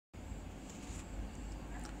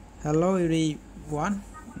Hello everyone.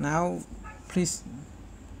 Now please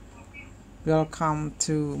welcome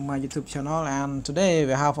to my YouTube channel, and today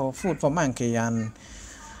we have a food for monkey, and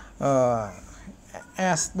uh,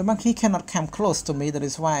 as the monkey cannot come close to me, that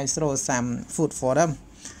is why I throw some food for them.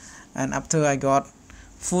 And after I got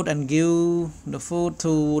food and give the food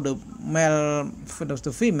to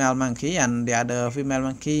the female monkey, and the other female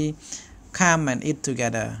monkey come and eat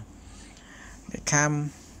together. They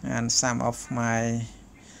come, and some of my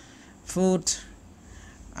food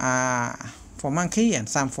for monkey and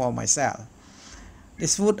some for myself.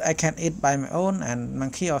 This food I can eat by my own, and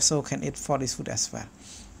monkey also can eat for this food as well.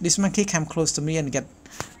 This monkey come close to me and get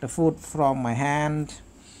the food from my hand,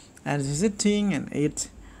 and is sitting and eat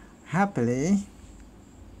happily.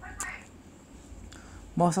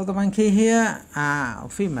 Most of the monkey here are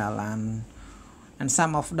female, and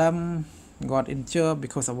some of them got injured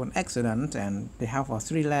because of an accident, and they have a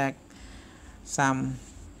 3 legs. Some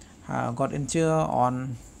got injured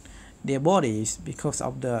on their bodies because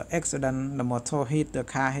of the accident. The motor hit, the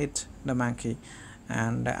car hit the monkey,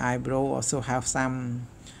 and the eyebrow also have some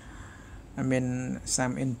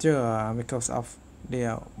injury because of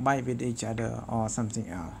their bite with each other or something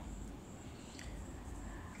else.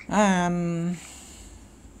 And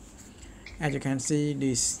as you can see,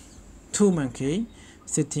 these two monkeys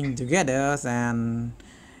sitting together and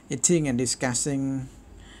eating and discussing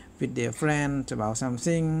with their friends about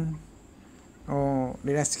something, or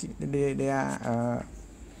they are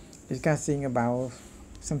discussing about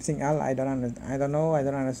something else. I don't know. I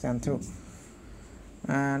don't understand too.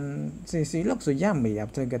 And she looks so yummy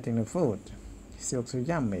after getting the food. She looks so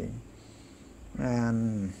yummy,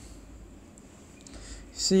 and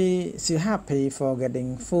she happy for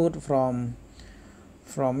getting food from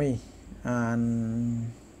me.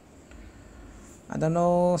 And I don't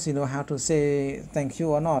know she know how to say thank you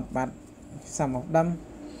or not, but some of them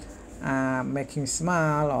are making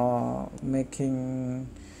smile or making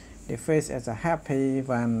their face as a happy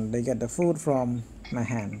when they get the food from my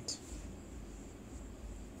hand.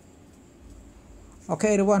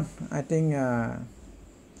 Okay everyone, I think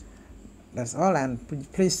that's all, and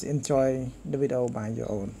please enjoy the video by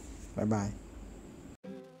your own. Bye bye.